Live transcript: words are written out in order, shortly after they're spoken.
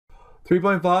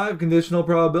3.5, conditional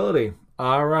probability.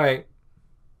 All right.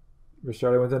 We're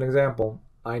starting with an example.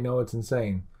 I know it's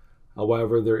insane.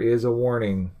 However, there is a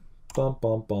warning. Bum,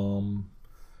 bum, bum.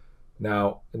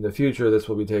 Now, in the future, this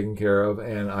will be taken care of,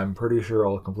 and I'm pretty sure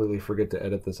I'll completely forget to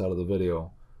edit this out of the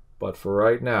video. But for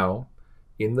right now,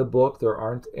 in the book, there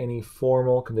aren't any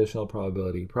formal conditional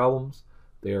probability problems.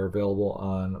 They are available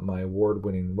on my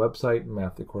award-winning website,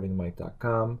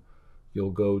 mathrecordingmike.com.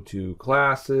 You'll go to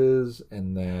classes,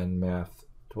 and then math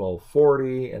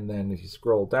 1240, and then if you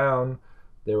scroll down,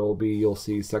 you'll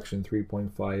see section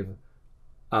 3.5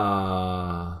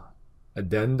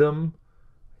 addendum.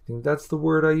 I think that's the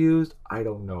word I used. I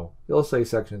don't know. It'll say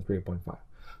section 3.5.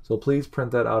 So please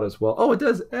print that out as well. Oh, it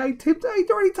does. I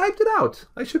already typed it out.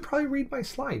 I should probably read my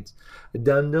slides.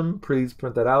 Addendum, please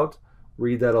print that out.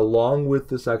 Read that along with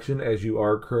the section as you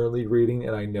are currently reading,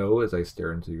 and I know as I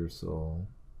stare into your soul.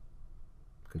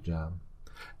 Good job.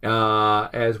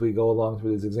 As we go along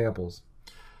through these examples.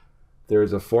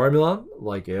 There's a formula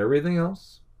like everything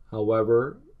else.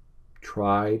 However,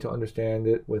 try to understand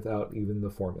it without even the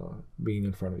formula being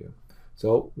in front of you.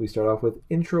 So we start off with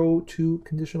Intro to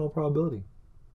Conditional Probability.